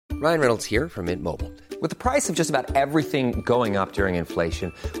Ryan Reynolds here from Mint Mobile. With the price of just about everything going up during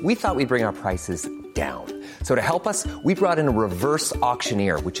inflation, we thought we'd bring our prices down. So to help us, we brought in a reverse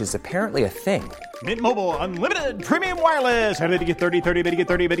auctioneer, which is apparently a thing. Mint Mobile Unlimited Premium Wireless. How to get 30, 30, bit to get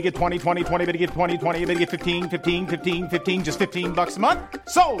 30, bit to get 20, 20, 20, bit to get 20, 20, bit to get 15, 15, 15, 15, just $15 a month?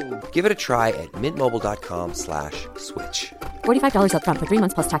 Sold! Give it a try at mintmobile.com/switch. $45 up front for 3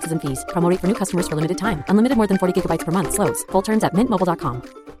 months plus taxes and fees. Promo rate for new customers for limited time. Unlimited more than 40 gigabytes per month. Slows full terms at mintmobile.com.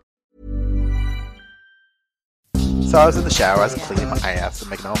 So I was in the shower, I was cleaning my ass and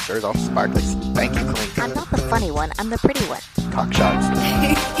making all sure it's all sparkly. Thank you, clean. I'm not the funny one, I'm the pretty one. Cock shots.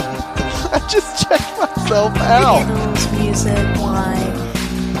 I just checked myself out. Candles, music, wine,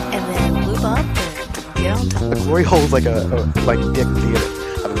 and then lube up and get on top. The glory hole's like a dick theater.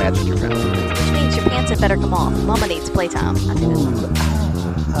 I've imagined your friend. Which means your pants had better come off. Mama needs playtime.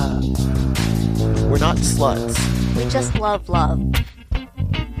 We're not sluts. We just love love.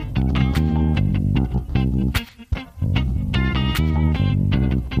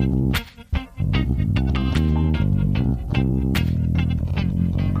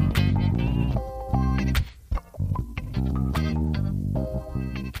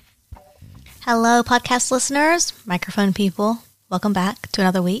 Hello, podcast listeners, microphone people. Welcome back to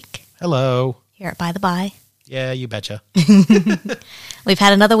another week Hello. here at By the By. Yeah, you betcha. We've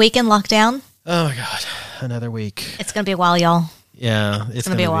had another week in lockdown. Oh my God, another week. It's going to be a while, y'all. Yeah, it's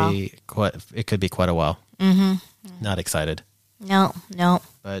gonna be a while. quite. It could be quite a while. Mm-hmm. Not excited, No.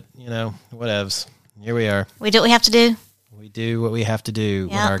 but whatevs. Here we are. We do what we have to do. We do what we have to do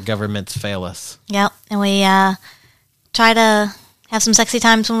when Yep. our governments fail us. Yep. And we try to have some sexy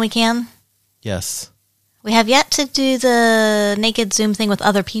times when we can. Yes, We have yet to do the naked Zoom thing with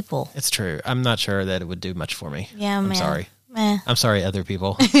other people. it's true. I'm not sure that it would do much for me. Yeah, I'm man. sorry. Eh. I'm sorry, other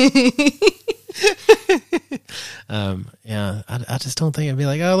people. Yeah, I just don't think it'd be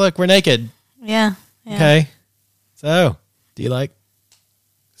like, oh, look, we're naked. Yeah. Okay. So, do you like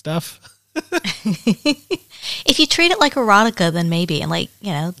stuff? If you treat it like erotica, then maybe, and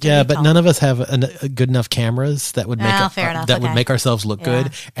Yeah, but none of us have a good enough cameras that would make fair enough. that would Okay. make ourselves look Yeah.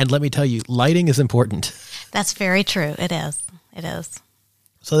 good. And let me tell you, lighting is important. That's very true. It is. It is.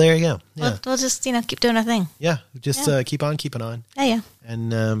 So there you go. Yeah, We'll just keep doing our thing. yeah. Just keep on keeping on, Yeah.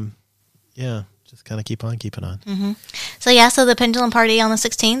 and just kind of keep on keeping on. So the pendulum party on the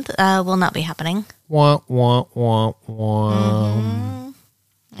 16th will not be happening. Wah wah wah wah.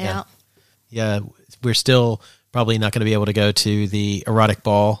 Yeah. Yeah, we're still probably not going to be able to go to the erotic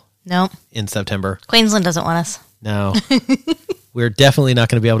ball Nope. in September. Queensland doesn't want us. No, we're definitely not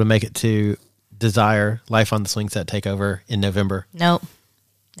going to be able to make it to Desire Life on the Swing Set Takeover in November. Nope.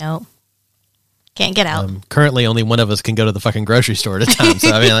 Can't get out. Currently, only one of us can go to the fucking grocery store at a time.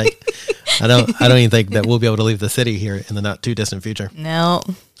 So I mean, I don't even think that we'll be able to leave the city here in the not too distant future. No.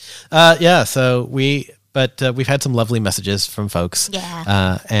 So we've had some lovely messages from folks.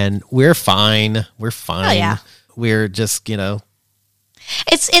 Yeah. And we're fine. We're fine. Oh, yeah. We're just,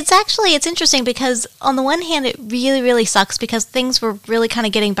 It's interesting because on the one hand, it really, really sucks because things were really kind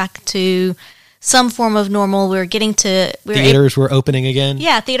of getting back to some form of normal. theaters were opening again.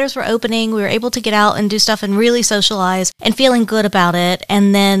 Yeah, theaters were opening. We were able to get out and do stuff and really socialize and feeling good about it.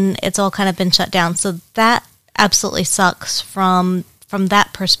 And then it's all kind of been shut down. So that absolutely sucks from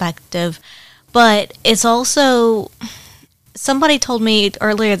that perspective. But it's also, somebody told me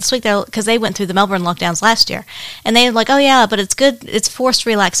earlier this week, because they went through the Melbourne lockdowns last year, and they were like, oh yeah, but it's good. It's forced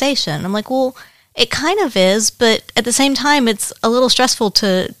relaxation. I'm like, well, it kind of is, but at the same time, it's a little stressful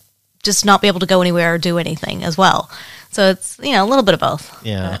to just not be able to go anywhere or do anything as well. So it's, a little bit of both.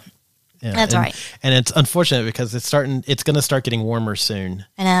 Yeah. Yeah. That's all right. And it's unfortunate because it's going to start getting warmer soon.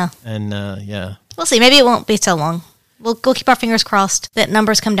 I know. And yeah. We'll see. Maybe it won't be so long. We'll keep our fingers crossed that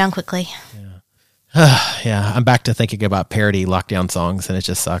numbers come down quickly. Yeah. I'm back to thinking about parody lockdown songs and it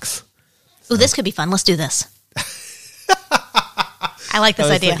just sucks. Ooh, this could be fun. Let's do this. I like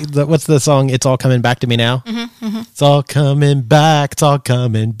this idea. What's the song? It's all coming back to me now. It's all coming back. It's all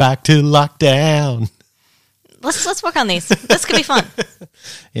coming back to lockdown. Let's work on these. This could be fun.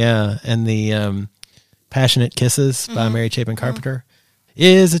 Yeah, and the Passionate Kisses by Mary Chapin Carpenter.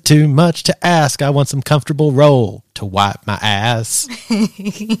 Is it too much to ask? I want some comfortable roll to wipe my ass.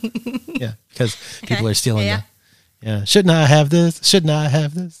 Yeah, because people are stealing Yeah. Yeah, shouldn't I have this? Shouldn't I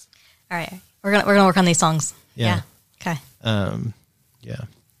have this? All right, we're gonna work on these songs. Yeah. Okay. Yeah,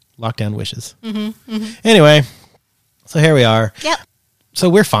 lockdown wishes. Anyway, so here we are. Yep. So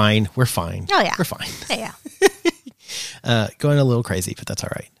we're fine. We're fine. Oh yeah. We're fine. Yeah. Going a little crazy, but that's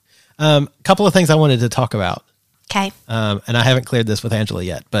all right. A couple of things I wanted to talk about. Okay. And I haven't cleared this with Angela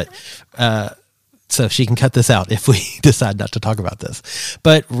yet, but So she can cut this out if we decide not to talk about this.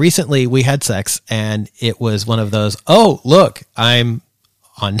 But recently we had sex and it was one of those, oh, look, I've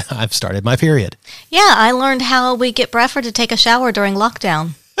started my period. Yeah, I learned how we get Bradford to take a shower during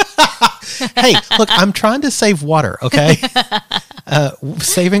lockdown. Hey, look, I'm trying to save water, okay?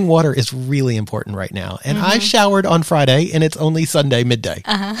 Saving water is really important right now. And I showered on Friday and it's only Sunday midday.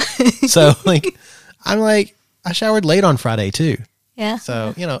 So I showered late on Friday too. Yeah.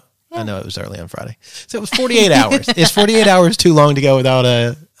 So, I know it was early on Friday. So it was 48 hours. Is 48 hours too long to go without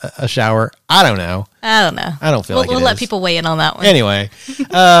a shower? I don't know. I don't know. I don't feel like we'll it let is. people weigh in on that one. Anyway,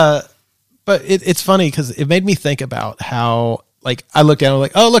 but it's funny because it made me think about how, like, I looked down and I'm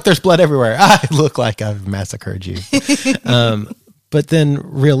like, oh, look, there's blood everywhere. I look like I've massacred you. But then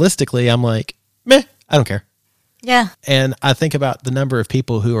realistically, I'm like, meh, I don't care. Yeah. And I think about the number of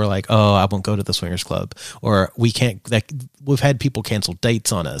people who are like, oh, I won't go to the swingers club, or we've had people cancel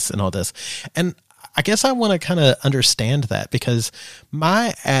dates on us and all this. And I guess I want to kind of understand that, because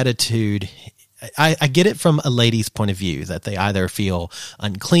my attitude, I get it from a lady's point of view, that they either feel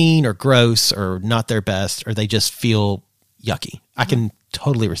unclean or gross or not their best, or they just feel yucky. I can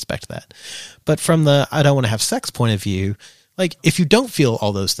totally respect that. But from the I don't want to have sex point of view, like, if you don't feel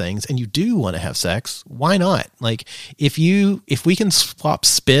all those things and you do want to have sex, why not? Like, if we can swap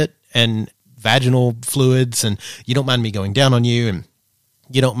spit and vaginal fluids, and you don't mind me going down on you, and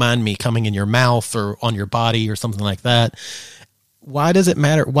you don't mind me coming in your mouth or on your body or something like that, why does it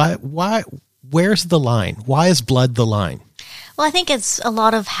matter? Why, where's the line? Why is blood the line? Well, I think it's a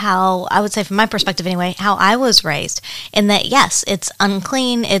lot of how, I would say from my perspective anyway, how I was raised, in that, yes, it's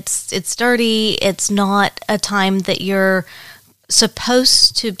unclean, it's dirty, it's not a time that you're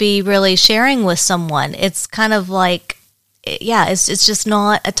supposed to be really sharing with someone. It's kind of like, yeah, it's just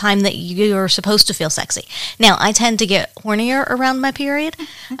not a time that you're supposed to feel sexy. Now, I tend to get hornier around my period.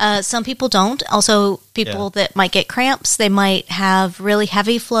 Some people don't. Also, people that might get cramps, they might have really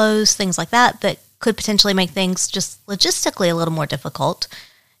heavy flows, things like that could potentially make things just logistically a little more difficult,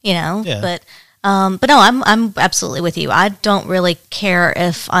 Yeah. But no, I'm absolutely with you. I don't really care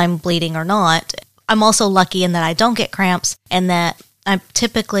if I'm bleeding or not. I'm also lucky in that I don't get cramps and that I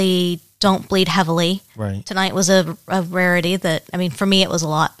typically don't bleed heavily. Right. Tonight was a rarity that, I mean, for me it was a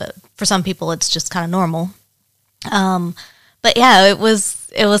lot, but for some people it's just kind of normal. But yeah, it was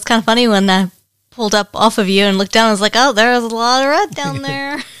kind of funny when I pulled up off of you and looked down. I was like, oh, there's a lot of red down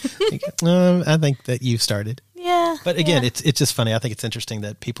there. I think that you started. Yeah. But again, it's just funny. I think it's interesting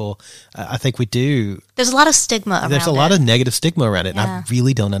that people, I think we do. There's a lot of stigma around it. There's a lot of negative stigma around it. And I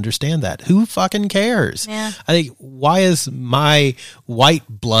really don't understand that. Who fucking cares? Yeah. I think, why is my white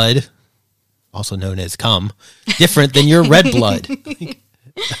blood, also known as cum, different than your red blood?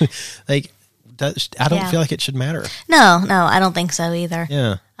 I don't feel like it should matter. No, I don't think so either.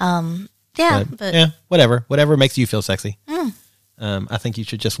 Yeah. But yeah, whatever makes you feel sexy. I think you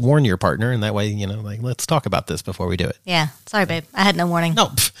should just warn your partner, and that way, let's talk about this before we do it. Yeah. Sorry, babe. I had no warning. No.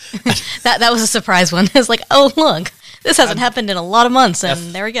 That was a surprise one. It's like, oh, look, this hasn't happened in a lot of months, and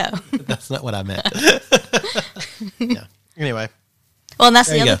there we go. That's not what I meant. Yeah. Anyway. Well, and that's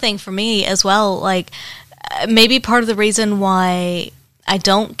There the you other go. thing for me as well. Like, maybe part of the reason why I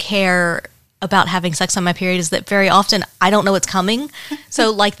don't care about having sex on my period is that very often I don't know it's coming. So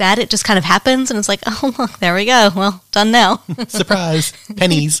like that, it just kind of happens and it's like, oh, look, there we go. Well, done now. Surprise.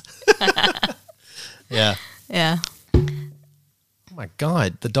 Pennies. Yeah. Yeah. Oh my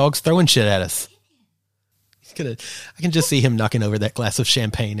God. The dog's throwing shit at us. I can just see him knocking over that glass of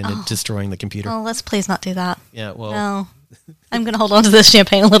champagne and it destroying the computer. Oh, let's please not do that. Yeah. Well, No. I'm going to hold on to this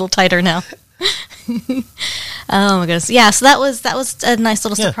champagne a little tighter now. Oh my goodness. Yeah, so that was a nice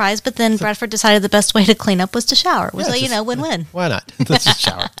little surprise, but then Bradford decided the best way to clean up was to shower. It was win-win. Why not? Let's just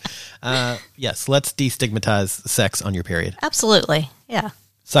shower. Yes. Let's destigmatize sex on your period. Absolutely. Yeah.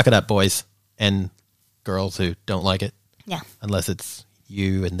 Suck it up, boys and girls who don't like it. Yeah. Unless it's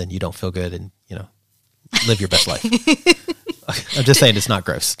you and then you don't feel good and, live your best life. I'm just saying it's not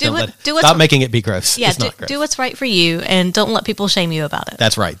gross. Stop making it be gross. Yeah, it's not gross. do what's right for you and don't let people shame you about it.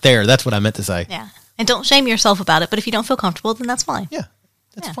 That's right. That's what I meant to say. Yeah. And don't shame yourself about it, but if you don't feel comfortable, then that's fine. Yeah.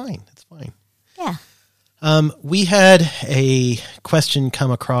 That's fine. That's fine. Yeah. We had a question come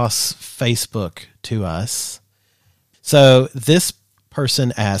across Facebook to us. So this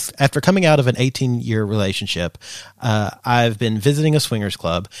person asked, after coming out of an 18-year relationship, I've been visiting a swingers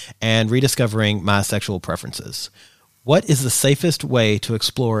club and rediscovering my sexual preferences. What is the safest way to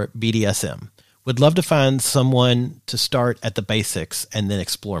explore BDSM? Would love to find someone to start at the basics and then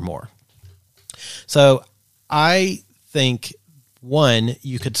explore more. So I think, one,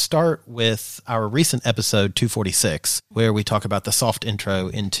 you could start with our recent episode 246, where we talk about the soft intro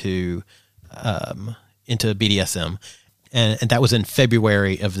into into BDSM, and that was in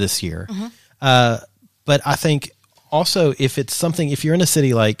February of this year. But I think also if you're in a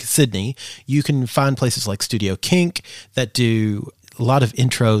city like Sydney, you can find places like Studio Kink that do a lot of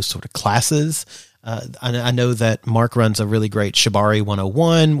intro sort of classes. I know that Mark runs a really great Shibari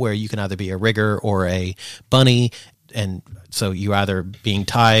 101 where you can either be a rigger or a bunny. And so you're either being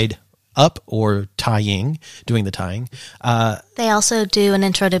tied up or doing the tying. They also do an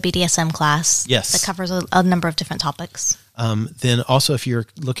intro to BDSM class. Yes. That covers a number of different topics. Then also if you're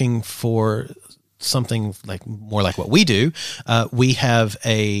looking for something like more like what we do, we have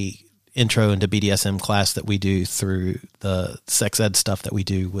a intro into BDSM class that we do through the sex ed stuff that we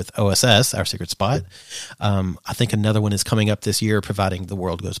do with OSS, Our Secret Spot. I think another one is coming up this year, providing the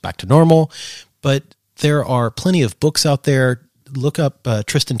world goes back to normal. But there are plenty of books out there. Look up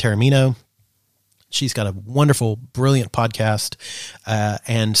Tristan Taormino. She's got a wonderful, brilliant podcast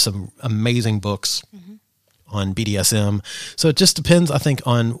and some amazing books on BDSM. So it just depends, I think,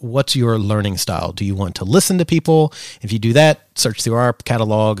 on what's your learning style. Do you want to listen to people? If you do that, search through our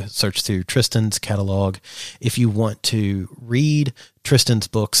catalog, search through Tristan's catalog. If you want to read, Tristan's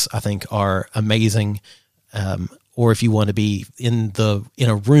books, I think, are amazing. Or if you want to be in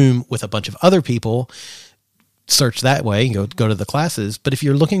a room with a bunch of other people, search that way, go to the classes. But if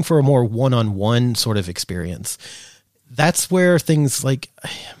you're looking for a more one-on-one sort of experience, that's where things like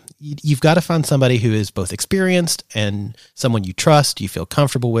you've got to find somebody who is both experienced and someone you trust, you feel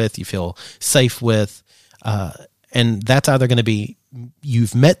comfortable with, you feel safe with. And that's either going to be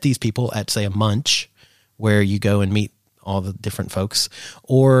you've met these people at, say, a munch where you go and meet all the different folks,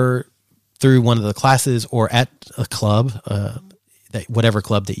 or through one of the classes, or at a club, whatever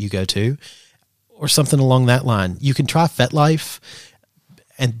club that you go to, or something along that line. You can try FetLife,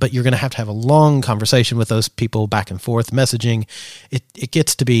 but you're going to have a long conversation with those people, back and forth messaging. It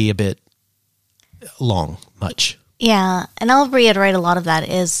gets to be a bit much. Yeah, and I'll reiterate a lot of that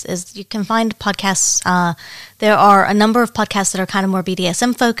is you can find podcasts. There are a number of podcasts that are kind of more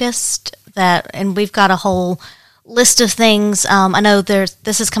BDSM focused, and we've got a whole list of things. I know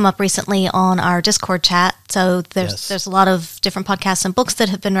this has come up recently on our Discord chat, so there's a lot of different podcasts and books that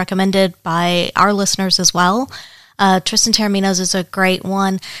have been recommended by our listeners as well. Tristan Taormino's is a great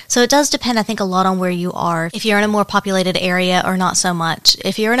one. So it does depend, I think, a lot on where you are. If you're in a more populated area or not so much.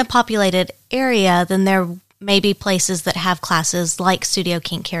 If you're in a populated area, then there may be places that have classes like Studio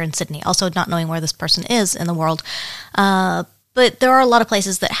Kink here in Sydney, also not knowing where this person is in the world. But there are a lot of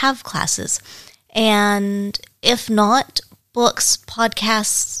places that have classes. And if not, books,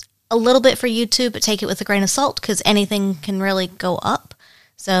 podcasts, a little bit for YouTube, but take it with a grain of salt because anything can really go up.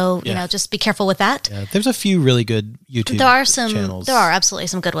 So, just be careful with that. Yeah, there's a few really good YouTube channels. There are absolutely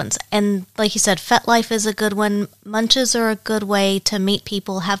some good ones. And like you said, FetLife is a good one. Munches are a good way to meet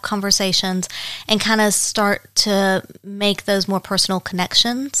people, have conversations, and kind of start to make those more personal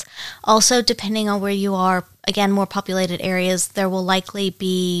connections. Also, depending on where you are, again, more populated areas, there will likely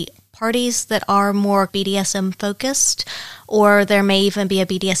be parties that are more BDSM focused, or there may even be a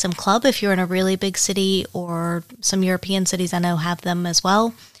BDSM club if you're in a really big city, or some European cities I know have them as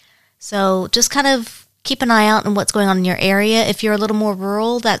well. So just kind of keep an eye out on what's going on in your area. If you're a little more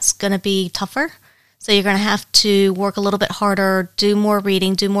rural, that's going to be tougher. So you're going to have to work a little bit harder, do more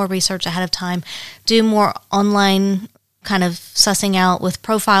reading, do more research ahead of time, do more online kind of sussing out with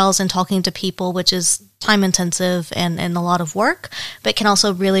profiles and talking to people, which is time intensive and a lot of work, but can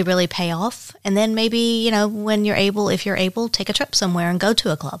also really, really pay off. And then maybe, when if you're able, take a trip somewhere and go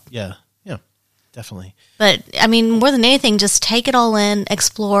to a club. Yeah, definitely. But I mean, more than anything, just take it all in,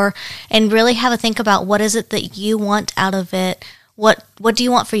 explore, and really have a think about what is it that you want out of it. What do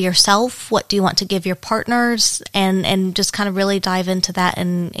you want for yourself? What do you want to give your partners? And just kind of really dive into that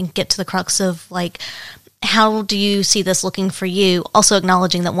and get to the crux of like, how do you see this looking for you? Also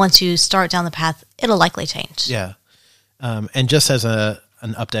acknowledging that once you start down the path, it'll likely change. Yeah. And just as an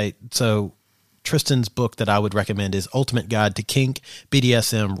update, so Tristan's book that I would recommend is Ultimate Guide to Kink,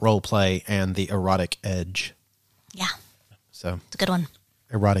 BDSM, Roleplay, and the Erotic Edge. Yeah. So it's a good one.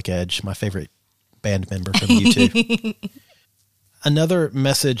 Erotic Edge, my favorite band member from YouTube. Another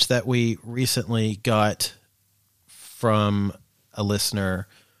message that we recently got from a listener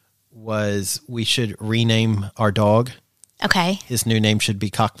was we should rename our dog. Okay. His new name should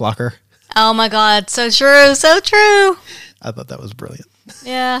be Cockblocker. Oh my God. So true. So true. I thought that was brilliant.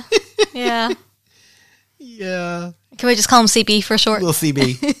 Yeah. Yeah. Yeah. Can we just call him CB for short? Little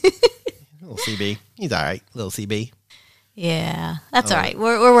CB. Little CB. He's all right. Little CB. Yeah. That's all right.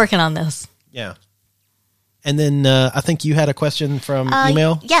 We're working on this. Yeah. And then I think you had a question from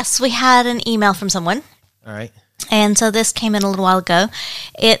email? Yes. We had an email from someone. All right. And so this came in a little while ago.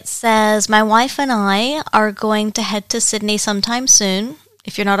 It says, my wife and I are going to head to Sydney sometime soon.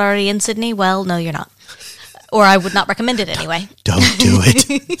 If you're not already in Sydney, well, no, you're not. Or I would not recommend it anyway. Don't do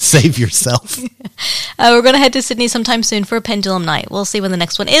it. Save yourself. We're going to head to Sydney sometime soon for a pendulum night. We'll see when the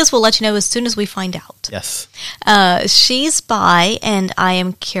next one is. We'll let you know as soon as we find out. Yes. She's bi, and I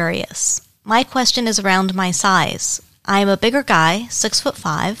am curious. My question is around my size. I am a bigger guy,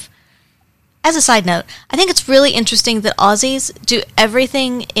 6'5". As a side note, I think it's really interesting that Aussies do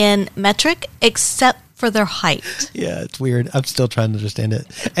everything in metric except for their height. Yeah, it's weird. I'm still trying to understand it.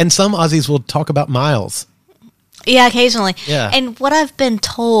 And some Aussies will talk about miles. Yeah, occasionally. Yeah. And what I've been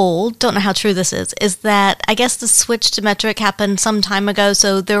told, don't know how true this is that I guess the switch to metric happened some time ago,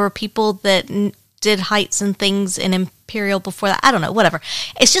 so there were people that did heights and things in imperial before that. I don't know, whatever.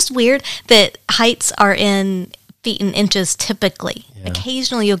 It's just weird that heights are in feet and inches typically. Yeah.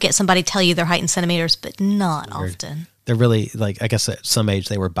 Occasionally you'll get somebody tell you their height in centimeters, but not often. They're really, like, I guess at some age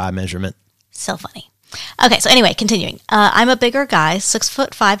they were by measurement. So funny. Okay, so anyway, continuing. I'm a bigger guy,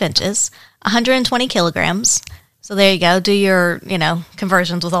 6'5", 120 kilograms. So there you go. Do your,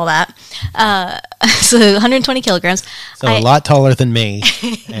 conversions with all that. So 120 kilograms. So a lot taller than me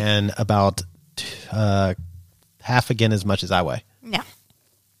and about half again as much as I weigh. Yeah.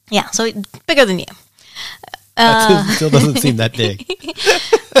 Yeah, so bigger than you. That still doesn't seem that big.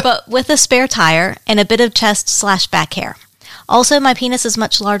 But with a spare tire and a bit of chest/back hair. Also, my penis is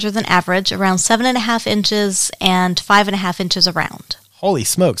much larger than average, around 7.5 inches and 5.5 inches around. Holy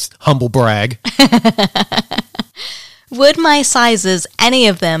smokes. Humble brag. Would my sizes, any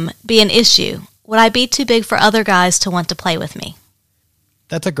of them, be an issue? Would I be too big for other guys to want to play with me?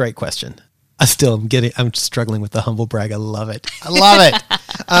 That's a great question. I'm struggling with the humble brag. I love it. I love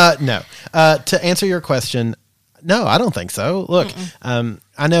it. No. To answer your question, no, I don't think so. Look,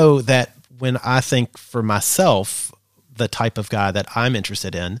 I know that when I think for myself, the type of guy that I'm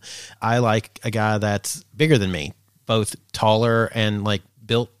interested in, I like a guy that's bigger than me, both taller and like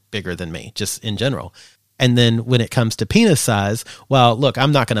built bigger than me, just in general. And then when it comes to penis size, well, look,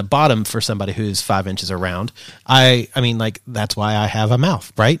 I'm not going to bottom for somebody who's 5 inches around. I mean, like, that's why I have a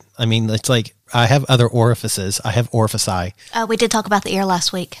mouth, right? I mean, it's like I have other orifices. I have orifici. We did talk about the ear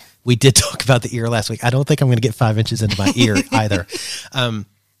last week. We did talk about the ear last week. I don't think I'm going to get 5 inches into my ear either.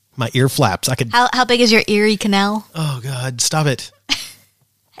 My ear flaps. I could. How big is your Erie Canal? Oh God, stop it.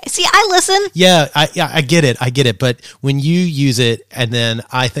 See, I listen. Yeah, I get it. But when you use it and then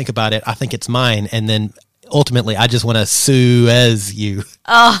I think about it, I think it's mine. And then ultimately I just want to sue as you.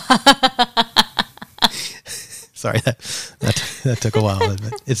 Oh. Sorry, that took a while.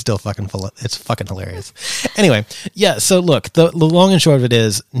 But it's still fucking hilarious. Anyway, yeah, so look, the long and short of it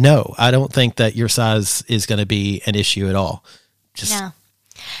is, no, I don't think that your size is going to be an issue at all. No.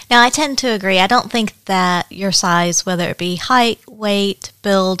 Now, I tend to agree. I don't think that your size, whether it be height, weight,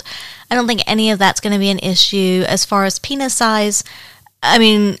 build, I don't think any of that's going to be an issue. As far as penis size, I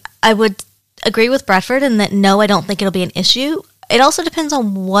mean, I would agree with Bradford in that, no, I don't think it'll be an issue. It also depends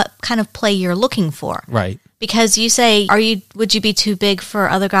on what kind of play you're looking for. Right. Because you say, would you be too big for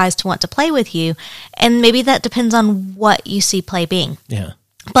other guys to want to play with you? And maybe that depends on what you see play being. Yeah.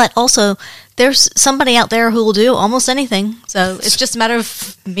 But also, there's somebody out there who will do almost anything. So it's just a matter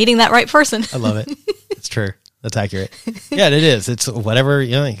of meeting that right person. I love it. It's true. That's accurate. Yeah, it is. It's whatever,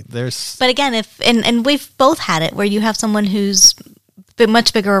 there's... But again, and we've both had it, where you have someone who's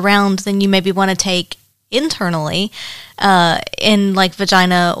much bigger around than you maybe want to take internally in like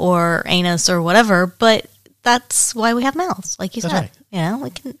vagina or anus or whatever, but that's why we have mouths, like you said. Right.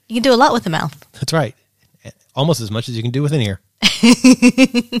 You can do a lot with the mouth. That's right. Almost as much as you can do with an ear.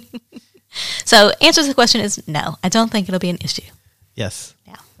 So, answer to the question is no. I don't think it'll be an issue. Yes.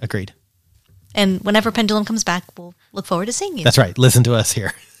 Yeah. Agreed. And whenever Pendulum comes back, we'll look forward to seeing you. That's right. Listen to us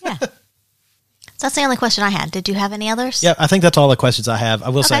here. Yeah. So that's the only question I had. Did you have any others? Yeah, I think that's all the questions I have. I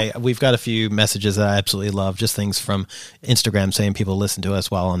will say we've got a few messages that I absolutely love, just things from Instagram saying people listen to us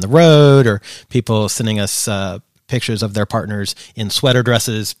while on the road, or people sending us pictures of their partners in sweater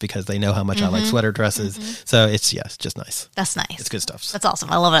dresses because they know how much I like sweater dresses. So it's just nice. That's nice. It's good stuff. That's awesome.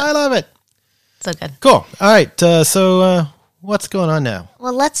 I love it. I love it. So good. Cool. All right. So what's going on now?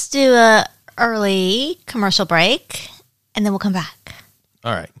 Well, let's do a early commercial break, and then we'll come back.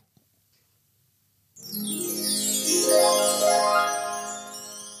 All right.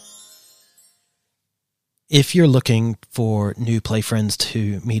 If you're looking for new play friends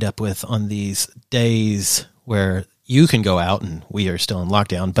to meet up with on these days where you can go out, and we are still in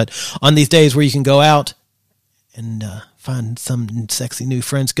lockdown, but on these days where you can go out and find some sexy new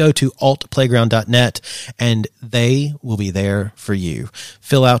friends, go to altplayground.net and they will be there for you.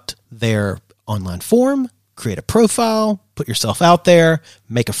 Fill out their online form, create a profile, put yourself out there,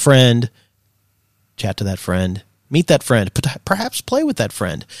 make a friend, chat to that friend, meet that friend, perhaps play with that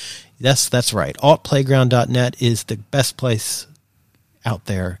friend. That's right. Altplayground.net is the best place out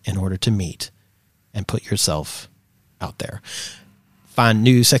there in order to meet and put yourself out there. Find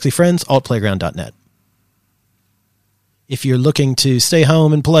new sexy friends, altplayground.net. If you're looking to stay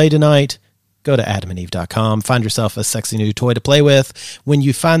home and play tonight, go to adamandeve.com. Find yourself a sexy new toy to play with. When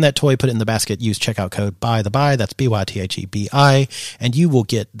you find that toy, put it in the basket. Use checkout code BYTHEBY. That's BYTHEBI. And you will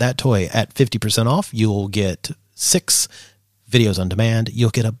get that toy at 50% off. You will get 6 videos on demand. You'll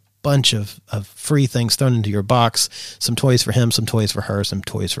get a bunch of free things thrown into your box. Some toys for him, some toys for her, some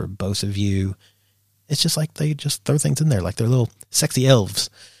toys for both of you. It's just like they just throw things in there like they're little sexy elves.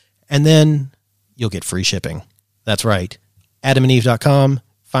 And then you'll get free shipping. That's right. adamandeve.com.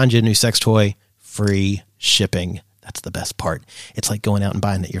 Find you a new sex toy, free shipping. That's the best part. It's like going out and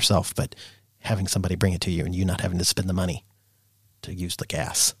buying it yourself, but having somebody bring it to you and you not having to spend the money to use the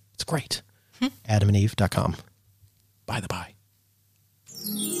gas. It's great. adamandeve.com. By the by.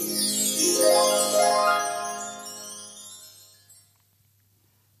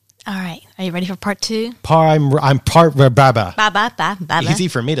 All right. Are you ready for part 2? I'm part baba. Bye. Easy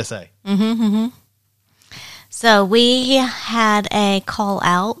for me to say. So we had a call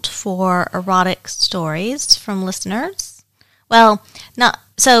out for erotic stories from listeners. Well, not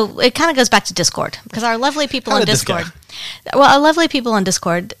so it kind of goes back to Discord because our lovely people on Discord. Well, our lovely people on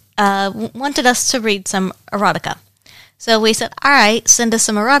Discord wanted us to read some erotica. So we said, "All right, send us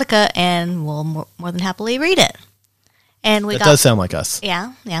some erotica, and we'll more than happily read it." And we does sound like us.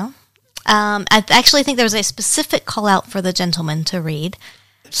 Yeah. I actually think there was a specific call out for the gentleman to read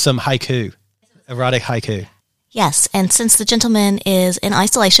some haiku, erotic haiku. Yes, and since the gentleman is in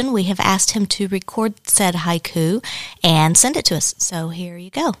isolation, we have asked him to record said haiku and send it to us. So here you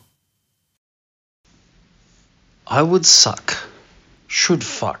go. I would suck, should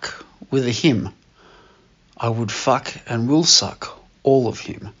fuck, with a him. I would fuck and will suck all of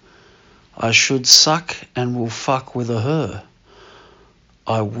him. I should suck and will fuck with a her.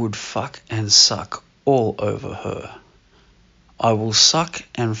 I would fuck and suck all over her. I will suck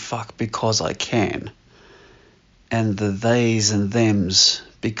and fuck because I can. And the theys and thems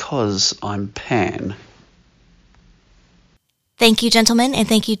because I'm pan. Thank you, gentlemen, and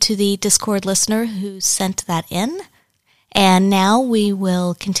thank you to the Discord listener who sent that in. And now we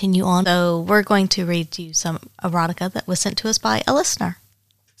will continue on. So we're going to read you some erotica that was sent to us by a listener.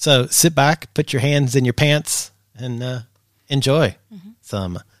 So sit back, put your hands in your pants, and enjoy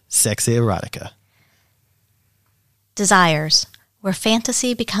some sexy erotica. Desires, Where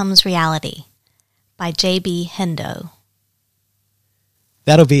Fantasy Becomes Reality by J.B. Hendo.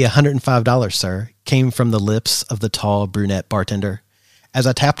 That'll be $105, sir, came from the lips of the tall brunette bartender. As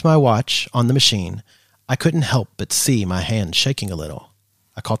I tapped my watch on the machine, I couldn't help but see my hand shaking a little.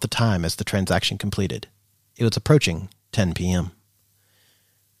 I caught the time as the transaction completed. It was approaching 10 p.m.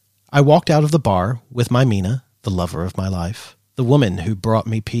 I walked out of the bar with my Mina, the lover of my life, the woman who brought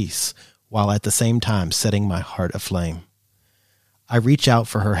me peace, while at the same time setting my heart aflame. I reached out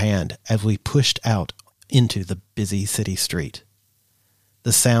for her hand as we pushed out into the busy city street.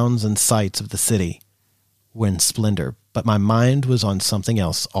 The sounds and sights of the city were in splendor, but my mind was on something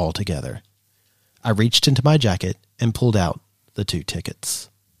else altogether. I reached into my jacket and pulled out the 2 tickets.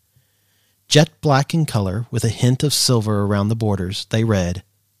 Jet black in color with a hint of silver around the borders, they read,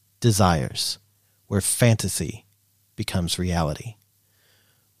 Desires, Where Fantasy Becomes Reality,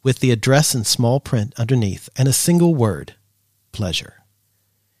 with the address in small print underneath and a single word, pleasure.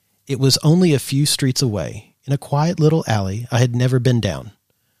 It was only a few streets away, in a quiet little alley I had never been down.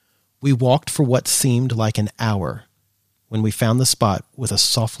 We walked for what seemed like an hour when we found the spot with a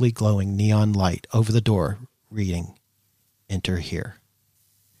softly glowing neon light over the door reading, Enter Here.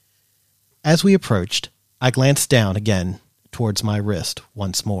 As we approached, I glanced down again towards my wrist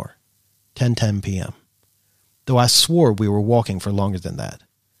once more. 10:10 p.m. Though I swore we were walking for longer than that.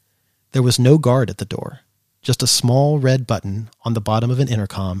 There was no guard at the door. Just a small red button on the bottom of an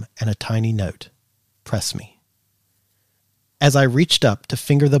intercom and a tiny note. Press me. As I reached up to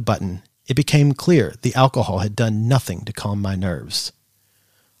finger the button, it became clear the alcohol had done nothing to calm my nerves.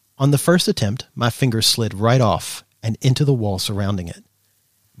 On the first attempt, my finger slid right off and into the wall surrounding it.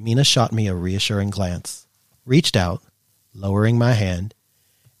 Mina shot me a reassuring glance, reached out, lowering my hand,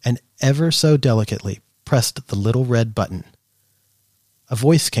 and ever so delicately pressed the little red button. A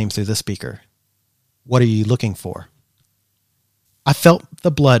voice came through the speaker. What are you looking for? I felt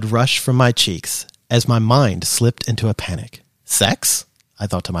the blood rush from my cheeks as my mind slipped into a panic. Sex? I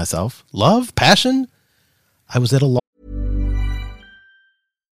thought to myself. Love? Passion? I was at a loss.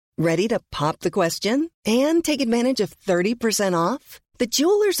 Ready to pop the question and take advantage of 30% off? The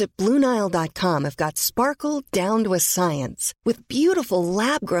jewelers at BlueNile.com have got sparkle down to a science with beautiful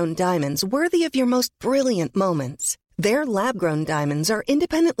lab-grown diamonds worthy of your most brilliant moments. Their lab-grown diamonds are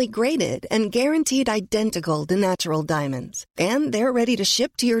independently graded and guaranteed identical to natural diamonds. And they're ready to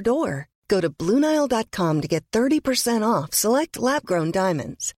ship to your door. Go to BlueNile.com to get 30% off select lab-grown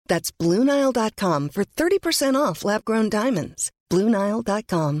diamonds. That's BlueNile.com for 30% off lab-grown diamonds.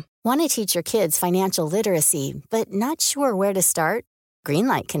 BlueNile.com. Want to teach your kids financial literacy, but not sure where to start?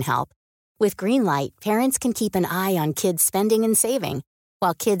 Greenlight can help. With Greenlight, parents can keep an eye on kids' spending and saving,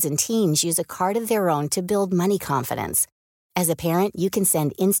 while kids and teens use a card of their own to build money confidence. As a parent, you can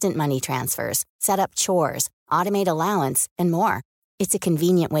send instant money transfers, set up chores, automate allowance, and more. It's a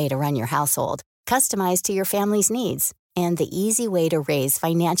convenient way to run your household, customized to your family's needs, and the easy way to raise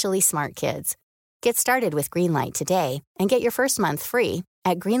financially smart kids. Get started with Greenlight today and get your first month free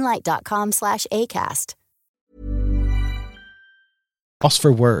at greenlight.com/ACAST. Lost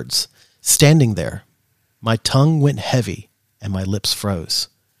for words, standing there. My tongue went heavy and my lips froze.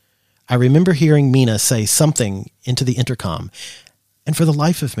 I remember hearing Mina say something into the intercom, and for the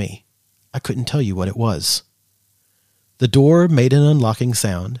life of me, I couldn't tell you what it was. The door made an unlocking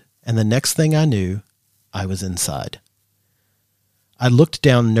sound, and the next thing I knew, I was inside. I looked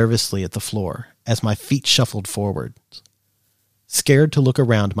down nervously at the floor as my feet shuffled forward, scared to look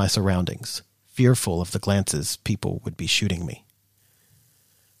around my surroundings, fearful of the glances people would be shooting me.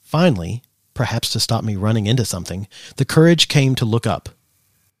 Finally, perhaps to stop me running into something, the courage came to look up.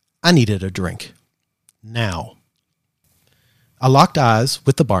 I needed a drink. Now. I locked eyes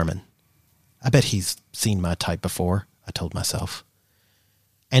with the barman. I bet he's seen my type before, I told myself.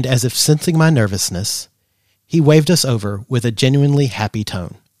 And as if sensing my nervousness, he waved us over with a genuinely happy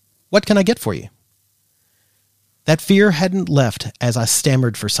tone. What can I get for you? That fear hadn't left as I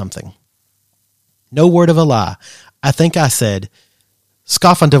stammered for something. No word of a lie. I think I said,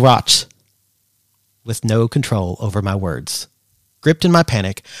 "Scoff on de rocks," with no control over my words. Gripped in my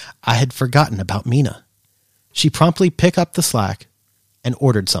panic, I had forgotten about Mina. She promptly picked up the slack and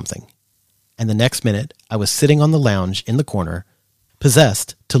ordered something. And the next minute, I was sitting on the lounge in the corner,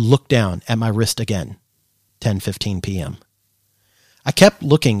 possessed to look down at my wrist again. 10:15 p.m. I kept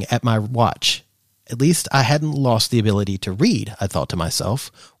looking at my watch. At least I hadn't lost the ability to read, I thought to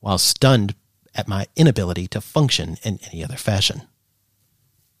myself, while stunned at my inability to function in any other fashion.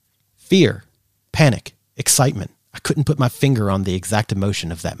 Fear, panic, excitement. I couldn't put my finger on the exact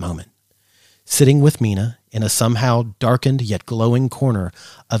emotion of that moment. Sitting with Mina in a somehow darkened yet glowing corner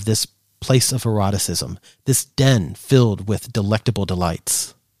of this place of eroticism, this den filled with delectable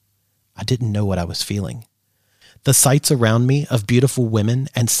delights. I didn't know what I was feeling. The sights around me of beautiful women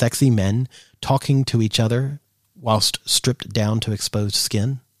and sexy men talking to each other whilst stripped down to exposed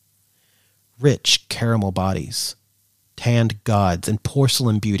skin. Rich caramel bodies, tanned gods and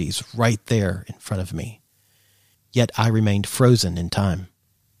porcelain beauties right there in front of me. Yet I remained frozen in time,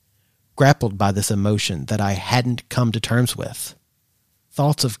 grappled by this emotion that I hadn't come to terms with.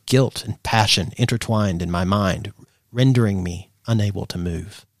 Thoughts of guilt and passion intertwined in my mind, rendering me unable to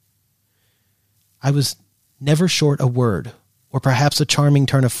move. I was never short a word, or perhaps a charming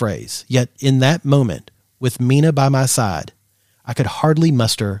turn of phrase, yet in that moment, with Mina by my side, I could hardly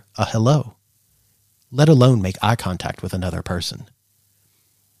muster a hello, let alone make eye contact with another person.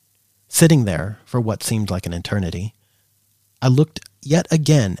 Sitting there for what seemed like an eternity, I looked yet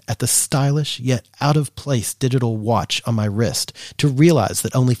again at the stylish yet out-of-place digital watch on my wrist to realize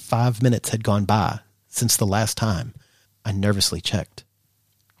that only 5 minutes had gone by since the last time I nervously checked.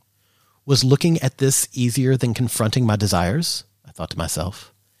 Was looking at this easier than confronting my desires? I thought to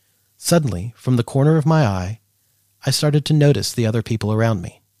myself. Suddenly, from the corner of my eye, I started to notice the other people around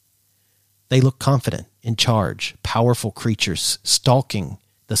me. They looked confident, in charge, powerful creatures stalking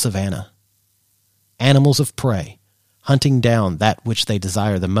the savannah. Animals of prey, hunting down that which they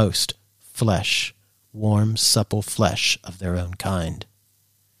desire the most, flesh, warm, supple flesh of their own kind.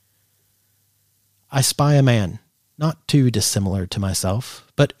 I spy a man, not too dissimilar to myself,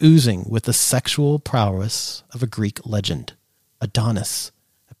 but oozing with the sexual prowess of a Greek legend. Adonis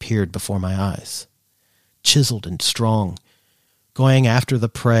appeared before my eyes, chiseled and strong, going after the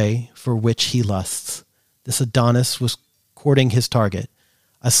prey for which he lusts. This Adonis was courting his target,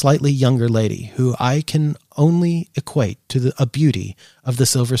 a slightly younger lady who I can only equate to a beauty of the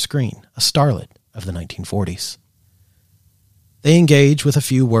silver screen, a starlet of the 1940s. They engage with a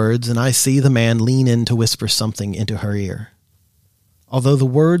few words, and I see the man lean in to whisper something into her ear. Although the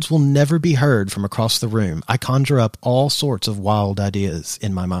words will never be heard from across the room, I conjure up all sorts of wild ideas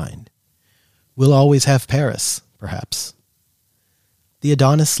in my mind. We'll always have Paris, perhaps. The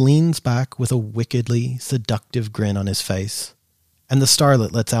Adonis leans back with a wickedly seductive grin on his face, and the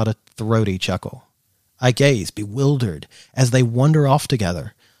starlet lets out a throaty chuckle. I gaze, bewildered, as they wander off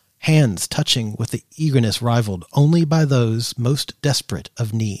together, hands touching with the eagerness rivaled only by those most desperate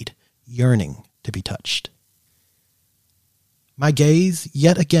of need, yearning to be touched. My gaze,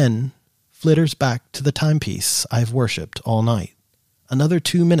 yet again, flitters back to the timepiece I have worshipped all night. Another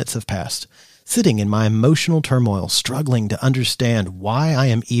 2 minutes have passed, sitting in my emotional turmoil, struggling to understand why I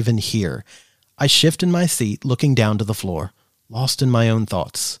am even here. I shift in my seat, looking down to the floor, lost in my own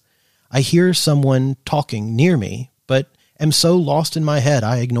thoughts. I hear someone talking near me, but am so lost in my head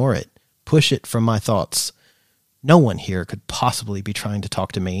I ignore it, push it from my thoughts. No one here could possibly be trying to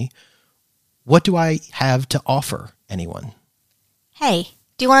talk to me. What do I have to offer anyone? Hey,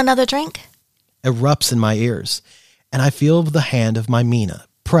 do you want another drink? Erupts in my ears, and I feel the hand of my Mina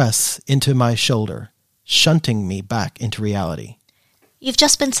press into my shoulder, shunting me back into reality. You've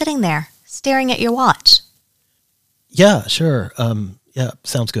just been sitting there, staring at your watch. Yeah, sure. Yeah,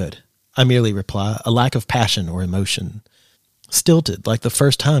 sounds good. I merely reply, a lack of passion or emotion. Stilted, like the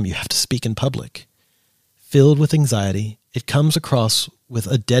first time you have to speak in public. Filled with anxiety, it comes across with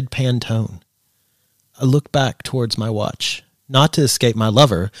a deadpan tone. I look back towards my watch, not to escape my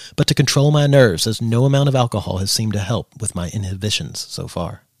lover, but to control my nerves, as no amount of alcohol has seemed to help with my inhibitions so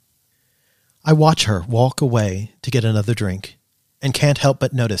far. I watch her walk away to get another drink, and can't help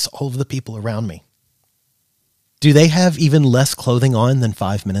but notice all of the people around me. Do they have even less clothing on than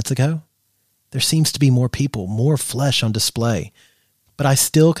 5 minutes ago? There seems to be more people, more flesh on display, but I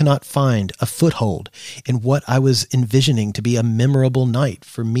still cannot find a foothold in what I was envisioning to be a memorable night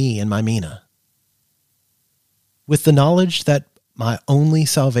for me and my Mina. With the knowledge that my only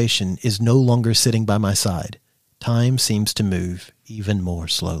salvation is no longer sitting by my side, time seems to move even more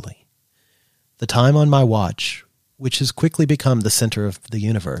slowly. The time on my watch, which has quickly become the center of the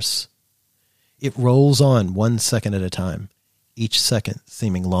universe, it rolls on 1 second at a time, each second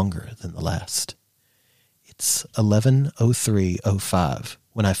seeming longer than the last. It's 11:03:05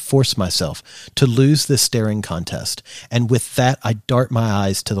 when I force myself to lose this staring contest, and with that I dart my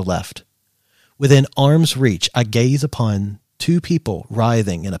eyes to the left. Within arm's reach, I gaze upon two people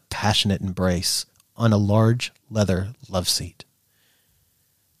writhing in a passionate embrace on a large leather love seat.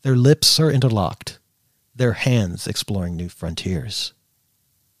 Their lips are interlocked, their hands exploring new frontiers.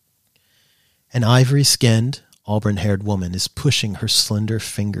 An ivory-skinned, auburn-haired woman is pushing her slender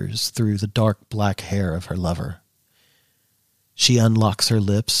fingers through the dark black hair of her lover. She unlocks her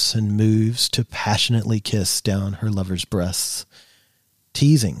lips and moves to passionately kiss down her lover's breasts,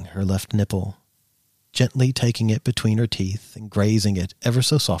 teasing her left nipple, gently taking it between her teeth and grazing it ever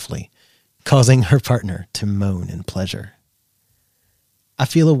so softly, causing her partner to moan in pleasure. I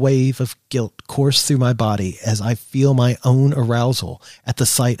feel a wave of guilt course through my body as I feel my own arousal at the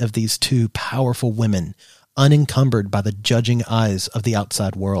sight of these two powerful women, unencumbered by the judging eyes of the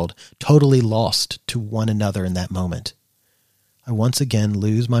outside world, totally lost to one another in that moment. I once again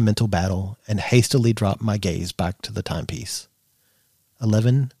lose my mental battle and hastily drop my gaze back to the timepiece.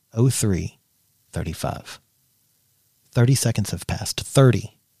 11:03:35. 30 seconds have passed.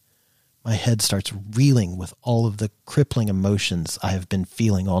 30. My head starts reeling with all of the crippling emotions I have been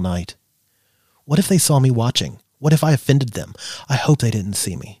feeling all night. What if they saw me watching? What if I offended them? I hope they didn't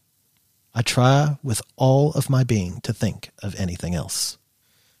see me. I try with all of my being to think of anything else.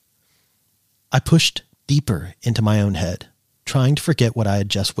 I pushed deeper into my own head, trying to forget what I had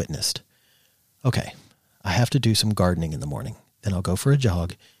just witnessed. Okay, I have to do some gardening in the morning. Then I'll go for a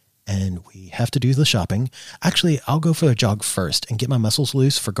jog, and we have to do the shopping. Actually, I'll go for a jog first and get my muscles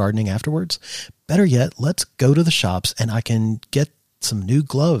loose for gardening afterwards. Better yet, let's go to the shops and I can get some new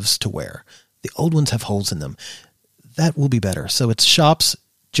gloves to wear. The old ones have holes in them. That will be better. So it's shops,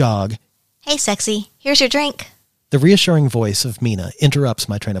 jog. Hey, sexy, here's your drink. The reassuring voice of Mina interrupts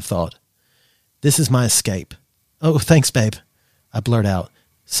my train of thought. This is my escape. Oh, thanks, babe, I blurt out,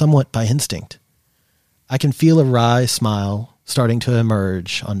 somewhat by instinct. I can feel a wry smile starting to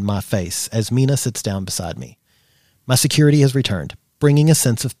emerge on my face as Mina sits down beside me. My security has returned, bringing a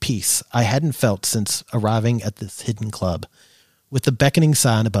sense of peace I hadn't felt since arriving at this hidden club, with the beckoning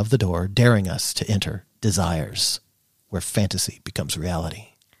sign above the door daring us to enter Desires, where fantasy becomes reality.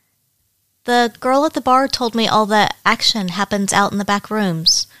 The girl at the bar told me all the action happens out in the back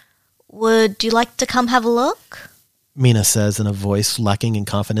rooms. Would you like to come have a look? Mina says in a voice lacking in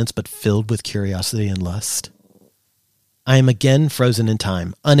confidence but filled with curiosity and lust. I am again frozen in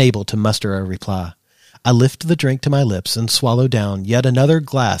time, unable to muster a reply. I lift the drink to my lips and swallow down yet another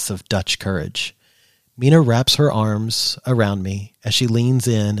glass of Dutch courage. Mina wraps her arms around me as she leans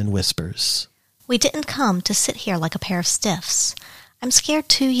in and whispers. We didn't come to sit here like a pair of stiffs. I'm scared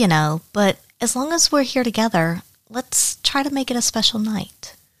too, you know, but as long as we're here together, let's try to make it a special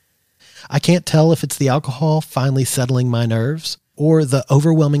night. I can't tell if it's the alcohol finally settling my nerves or the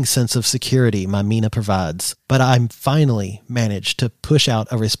overwhelming sense of security my Mina provides, but I finally managed to push out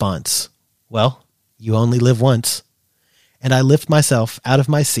a response. Well, you only live once. And I lift myself out of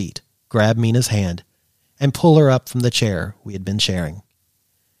my seat, grab Mina's hand, and pull her up from the chair we had been sharing.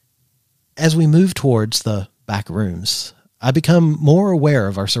 As we move towards the back rooms, I become more aware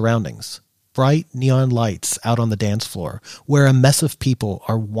of our surroundings. Bright neon lights out on the dance floor, where a mess of people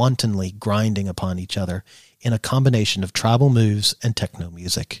are wantonly grinding upon each other in a combination of tribal moves and techno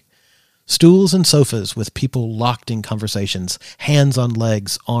music. Stools and sofas with people locked in conversations, hands on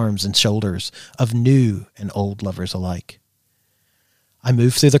legs, arms, and shoulders of new and old lovers alike. I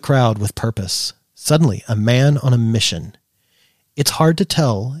move through the crowd with purpose, suddenly a man on a mission. It's hard to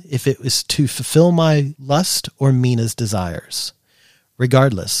tell if it was to fulfill my lust or Mina's desires.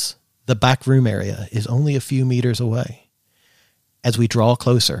 Regardless, the back room area is only a few meters away. As we draw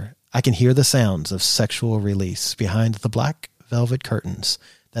closer, I can hear the sounds of sexual release behind the black velvet curtains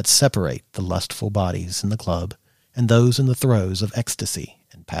that separate the lustful bodies in the club and those in the throes of ecstasy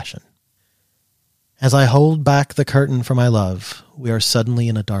and passion. As I hold back the curtain for my love, we are suddenly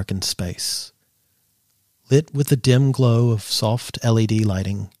in a darkened space, lit with the dim glow of soft LED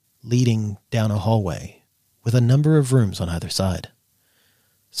lighting leading down a hallway with a number of rooms on either side.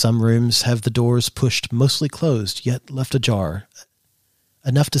 Some rooms have the doors pushed mostly closed, yet left ajar,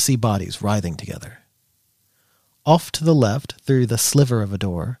 enough to see bodies writhing together. Off to the left, through the sliver of a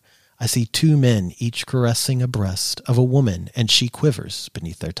door, I see two men each caressing a breast of a woman, and she quivers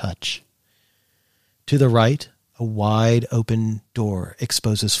beneath their touch. To the right, a wide open door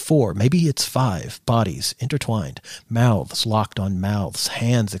exposes 4, maybe it's 5, bodies intertwined, mouths locked on mouths,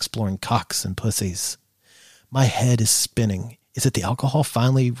 hands exploring cocks and pussies. My head is spinning. Is it the alcohol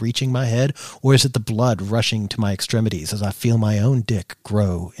finally reaching my head, or is it the blood rushing to my extremities as I feel my own dick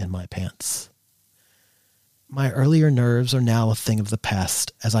grow in my pants? My earlier nerves are now a thing of the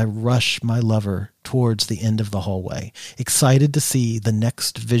past as I rush my lover towards the end of the hallway, excited to see the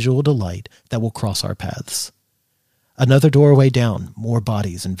next visual delight that will cross our paths. Another doorway down, more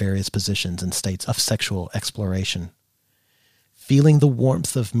bodies in various positions and states of sexual exploration. Feeling the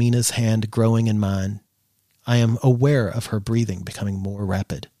warmth of Mina's hand growing in mine, I am aware of her breathing becoming more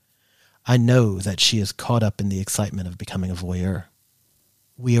rapid. I know that she is caught up in the excitement of becoming a voyeur.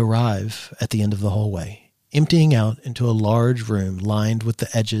 We arrive at the end of the hallway, emptying out into a large room lined with the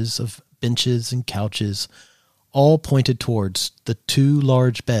edges of benches and couches, all pointed towards the 2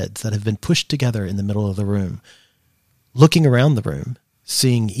 large beds that have been pushed together in the middle of the room. Looking around the room,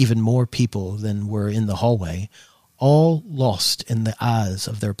 seeing even more people than were in the hallway, all lost in the eyes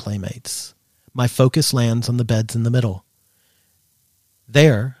of their playmates. My focus lands on the beds in the middle.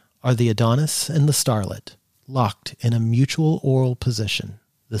 There are the Adonis and the Starlet, locked in a mutual oral position,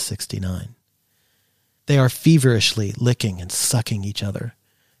 the 69. They are feverishly licking and sucking each other.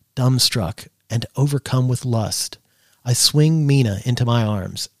 Dumbstruck and overcome with lust, I swing Mina into my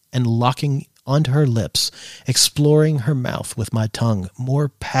arms and, locking onto her lips, exploring her mouth with my tongue, more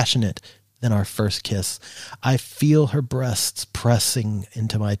passionate than our first kiss, I feel her breasts pressing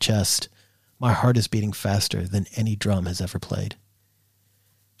into my chest. My heart is beating faster than any drum has ever played.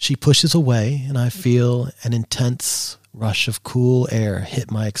 She pushes away, and I feel an intense rush of cool air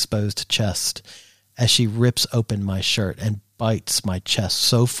hit my exposed chest as she rips open my shirt and bites my chest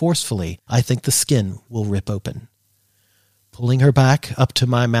so forcefully I think the skin will rip open. Pulling her back up to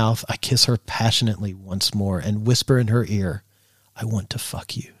my mouth, I kiss her passionately once more and whisper in her ear, "I want to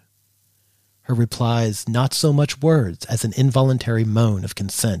fuck you." Her replies not so much words as an involuntary moan of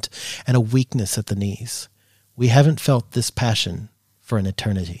consent and a weakness at the knees. We haven't felt this passion for an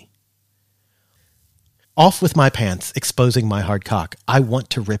eternity. Off with my pants, exposing my hard cock. I want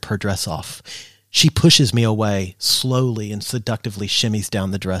to rip her dress off. She pushes me away, slowly and seductively shimmies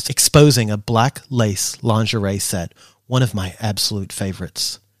down the dress, exposing a black lace lingerie set, one of my absolute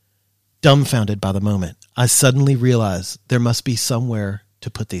favorites. Dumbfounded by the moment, I suddenly realize there must be somewhere to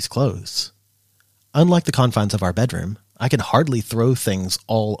put these clothes. Unlike the confines of our bedroom, I can hardly throw things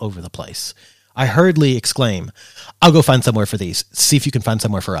all over the place. I hurriedly exclaim, "I'll go find somewhere for these. See if you can find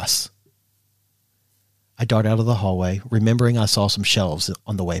somewhere for us." I dart out of the hallway, remembering I saw some shelves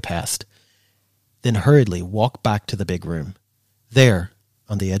on the way past. Then hurriedly walk back to the big room. There,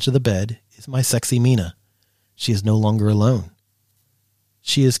 on the edge of the bed, is my sexy Mina. She is no longer alone.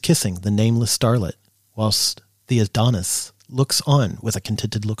 She is kissing the nameless starlet, whilst the Adonis looks on with a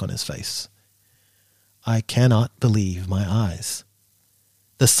contented look on his face. I cannot believe my eyes.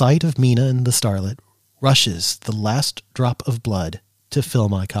 The sight of Mina and the starlet rushes the last drop of blood to fill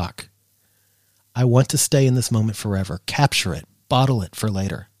my cock. I want to stay in this moment forever, capture it, bottle it for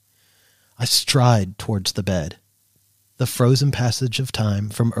later. I stride towards the bed. The frozen passage of time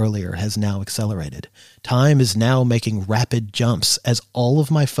from earlier has now accelerated. Time is now making rapid jumps as all of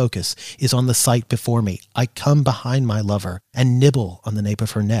my focus is on the sight before me. I come behind my lover and nibble on the nape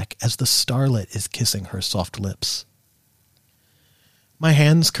of her neck as the starlet is kissing her soft lips. My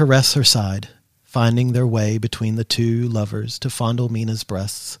hands caress her side, finding their way between the two lovers to fondle Mina's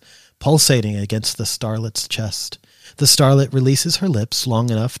breasts, pulsating against the starlet's chest. The starlet releases her lips long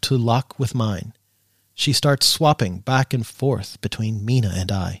enough to lock with mine. She starts swapping back and forth between Mina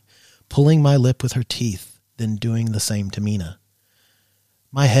and I, pulling my lip with her teeth, then doing the same to Mina.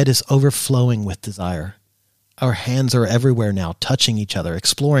 My head is overflowing with desire. Our hands are everywhere now, touching each other,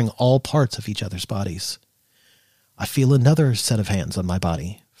 exploring all parts of each other's bodies. I feel another set of hands on my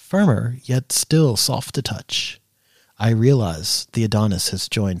body, firmer yet still soft to touch. I realize the Adonis has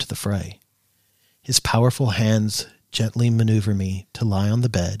joined the fray. His powerful hands gently maneuver me to lie on the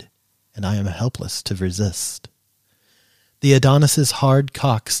bed, and I am helpless to resist. The Adonis's hard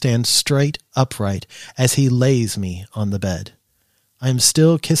cock stands straight upright as he lays me on the bed. I am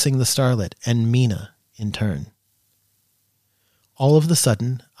still kissing the starlet and Mina in turn. All of the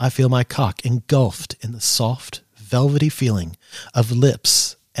sudden, I feel my cock engulfed in the soft, velvety feeling of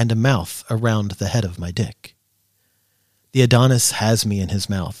lips and a mouth around the head of my dick. The Adonis has me in his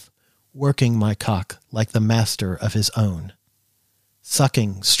mouth, working my cock like the master of his own,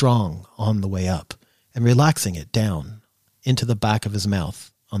 sucking strong on the way up and relaxing it down into the back of his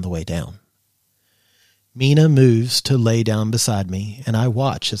mouth on the way down. Mina moves to lay down beside me, and I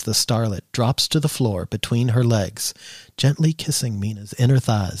watch as the starlet drops to the floor between her legs, gently kissing Mina's inner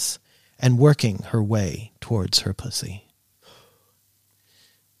thighs and working her way towards her pussy.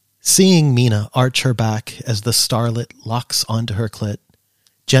 Seeing Mina arch her back as the starlet locks onto her clit,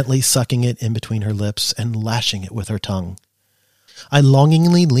 gently sucking it in between her lips and lashing it with her tongue, I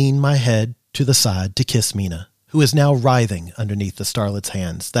longingly lean my head to the side to kiss Mina, who is now writhing underneath the starlet's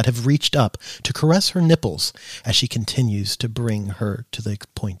hands that have reached up to caress her nipples as she continues to bring her to the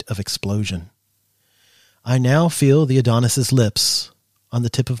point of explosion. I now feel the Adonis's lips on the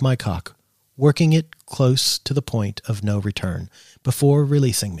tip of my cock, working it close to the point of no return before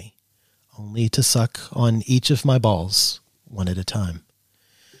releasing me, only to suck on each of my balls one at a time.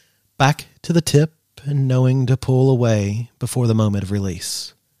 Back to the tip and knowing to pull away before the moment of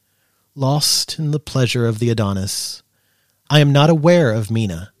release. Lost in the pleasure of the Adonis, I am not aware of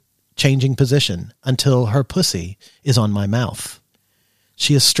Mina changing position until her pussy is on my mouth.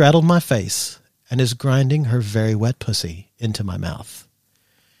 She has straddled my face and is grinding her very wet pussy into my mouth.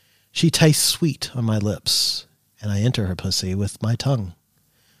 She tastes sweet on my lips, and I enter her pussy with my tongue,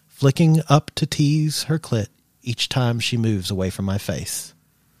 flicking up to tease her clit each time she moves away from my face.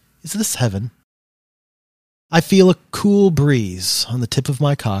 Is this heaven? I feel a cool breeze on the tip of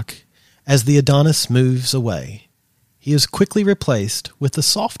my cock as the Adonis moves away. He is quickly replaced with the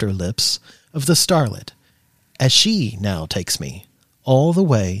softer lips of the starlet as she now takes me all the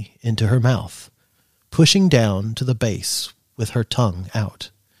way into her mouth, pushing down to the base with her tongue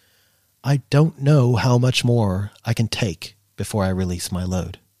out. I don't know how much more I can take before I release my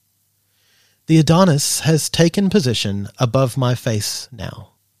load. The Adonis has taken position above my face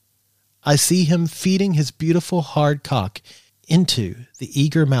now. I see him feeding his beautiful hard cock into the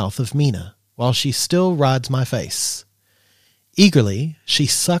eager mouth of Mina while she still rides my face. Eagerly, she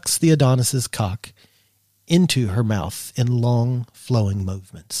sucks the Adonis's cock into her mouth in long, flowing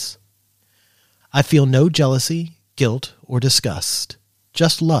movements. I feel no jealousy, guilt, or disgust,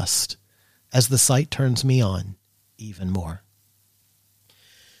 just lust, as the sight turns me on even more.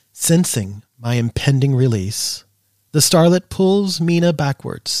 Sensing my impending release, the starlet pulls Mina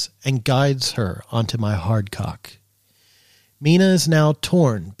backwards and guides her onto my hard cock. Mina is now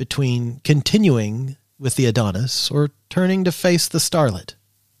torn between continuing with the Adonis or turning to face the starlet.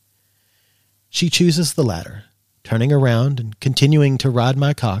 She chooses the latter, turning around and continuing to ride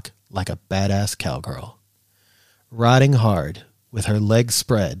my cock like a badass cowgirl. Riding hard, with her legs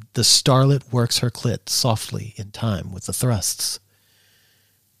spread, the starlet works her clit softly in time with the thrusts.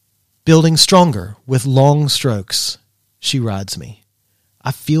 Building stronger with long strokes, she rides me.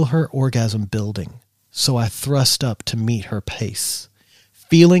 I feel her orgasm building, so I thrust up to meet her pace,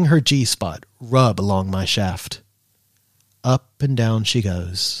 feeling her G-spot rub along my shaft. Up and down she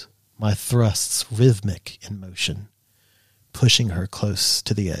goes, my thrusts rhythmic in motion, pushing her close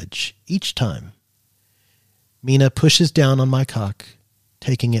to the edge each time. Mina pushes down on my cock,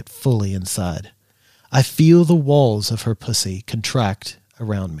 taking it fully inside. I feel the walls of her pussy contract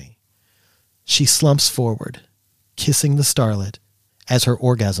around me. She slumps forward, kissing the starlet as her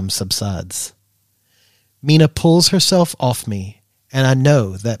orgasm subsides. Mina pulls herself off me, and I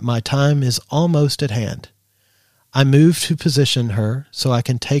know that my time is almost at hand. I move to position her so I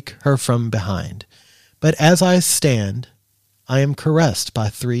can take her from behind, but as I stand, I am caressed by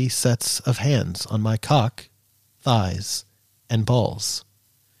 3 sets of hands on my cock, thighs, and balls.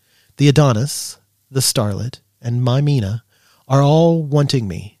 The Adonis, the starlet, and my Mina are all wanting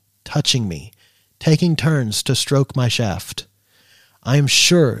me, touching me, taking turns to stroke my shaft. I am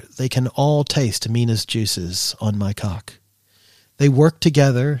sure they can all taste Mina's juices on my cock. They work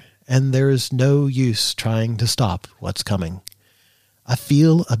together, and there is no use trying to stop what's coming. I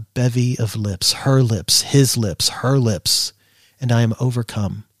feel a bevy of lips, her lips, his lips, her lips, and I am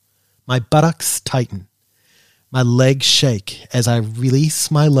overcome. My buttocks tighten. My legs shake as I release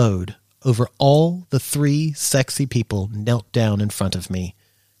my load over all the 3 sexy people knelt down in front of me,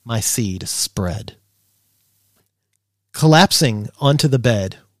 my seed spread. Collapsing onto the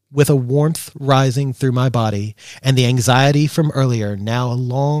bed, with a warmth rising through my body and the anxiety from earlier now a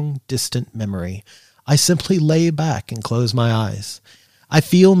long, distant memory, I simply lay back and close my eyes. I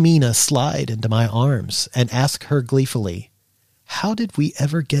feel Mina slide into my arms and ask her gleefully, "How did we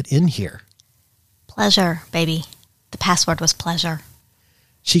ever get in here?" Pleasure, baby. The password was pleasure.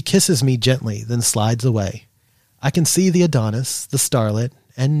 She kisses me gently, then slides away. I can see the Adonis, the starlet,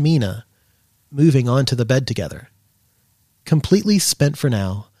 and Mina moving onto the bed together. Completely spent for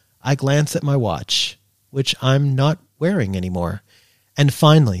now, I glance at my watch, which I'm not wearing anymore, and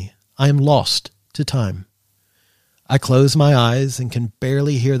finally, I am lost to time. I close my eyes and can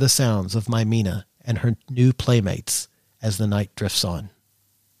barely hear the sounds of my Mina and her new playmates as the night drifts on.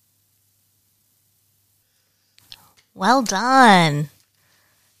 Well done.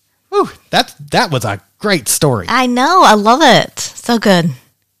 Whew, that was a great story. I know. I love it. So good.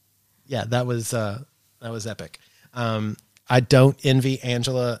 Yeah, that was epic. I don't envy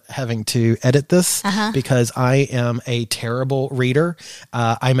Angela having to edit this because I am a terrible reader.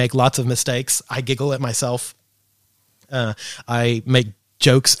 I make lots of mistakes. I giggle at myself. I make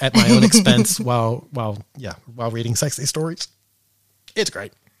jokes at my own expense while reading sexy stories. It's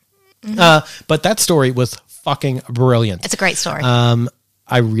great. But that story was fucking brilliant. It's a great story.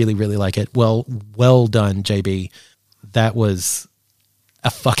 I really, really like it. Well done, JB. That was a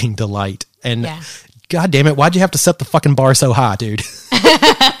fucking delight. And God damn it, why'd you have to set the fucking bar so high, dude?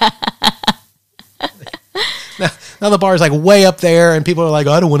 now the bar's like way up there and people are like,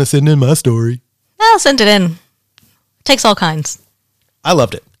 I don't want to send in my story. I'll send it in. Takes all kinds. I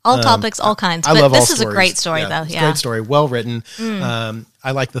loved it. All topics, all kinds. I love this all is stories. A great story, though. It's a great story. Well written.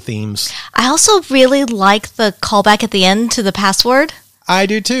 I like the themes. I also really like the callback at the end to the password. I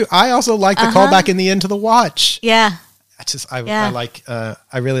do too. I also like the callback in the end to the watch. Yeah. I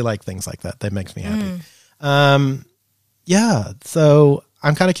really like things like that. That makes me happy. So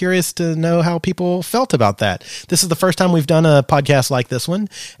I'm kind of curious to know how people felt about that. This is the first time we've done a podcast like this one.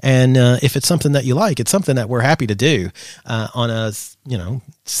 And if it's something that you like, it's something that we're happy to do on a,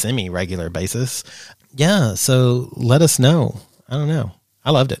 semi-regular basis. Yeah. So let us know. I don't know. I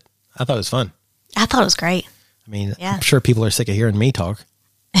loved it. I thought it was fun. I thought it was great. I mean, I'm sure people are sick of hearing me talk.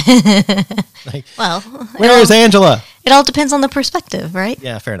 Where is Angela? It all depends on the perspective, right?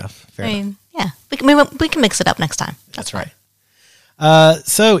 Yeah, fair enough. We can mix it up next time. That's right.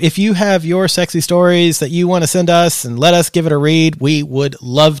 So if you have your sexy stories that you want to send us and let us give it a read, we would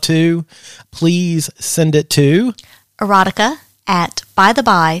love to. Please send it to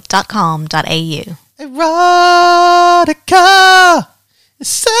erotica@bytheby.com.au. Erotica is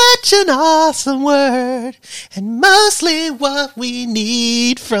such an awesome word, and mostly what we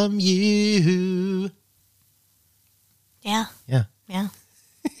need from you. Yeah. Yeah. Yeah.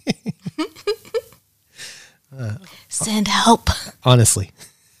 Send help. Honestly.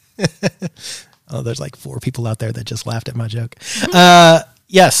 There's like 4 people out there that just laughed at my joke.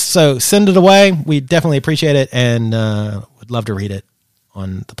 Yes, so send it away. We definitely appreciate it and would love to read it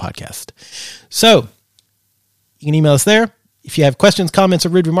on the podcast. So you can email us there. If you have questions, comments, or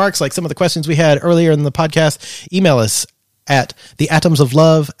rude remarks, like some of the questions we had earlier in the podcast, email us at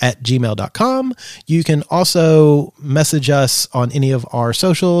theatomsoflove@gmail.com. You can also message us on any of our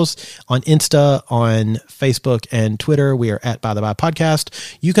socials, on Insta, on Facebook, and Twitter. We are at By the By Podcast.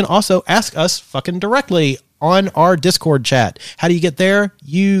 You can also ask us fucking directly on our Discord chat. How do you get there?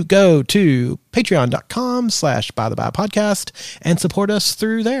 You go to patreon.com/bythebypodcast and support us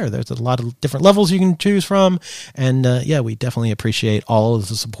through there. There's a lot of different levels you can choose from. And we definitely appreciate all of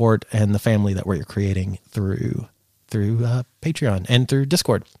the support and the family that we're creating through Patreon and through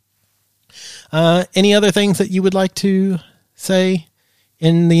Discord. Any other things that you would like to say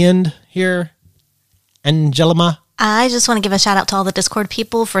in the end here, Angelima? I just want to give a shout out to all the Discord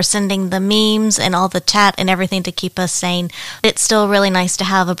people for sending the memes and all the chat and everything to keep us sane. It's still really nice to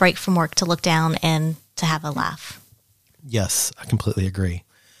have a break from work to look down and to have a laugh. Yes, I completely agree.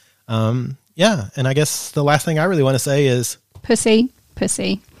 Yeah, and I guess the last thing I really want to say is... Pussy.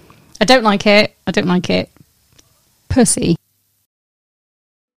 I don't like it. Pussy.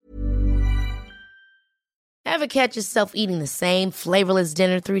 Ever catch yourself eating the same flavorless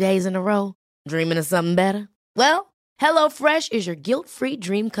dinner 3 days in a row? Dreaming of something better? Well, HelloFresh is your guilt-free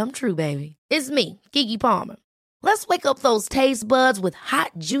dream come true, baby. It's me, Keke Palmer. Let's wake up those taste buds with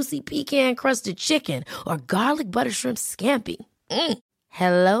hot, juicy pecan-crusted chicken or garlic butter shrimp scampi.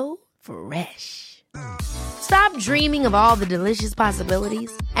 Hello Fresh. Stop dreaming of all the delicious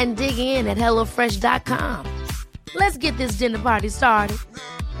possibilities and dig in at HelloFresh.com. Let's get this dinner party started.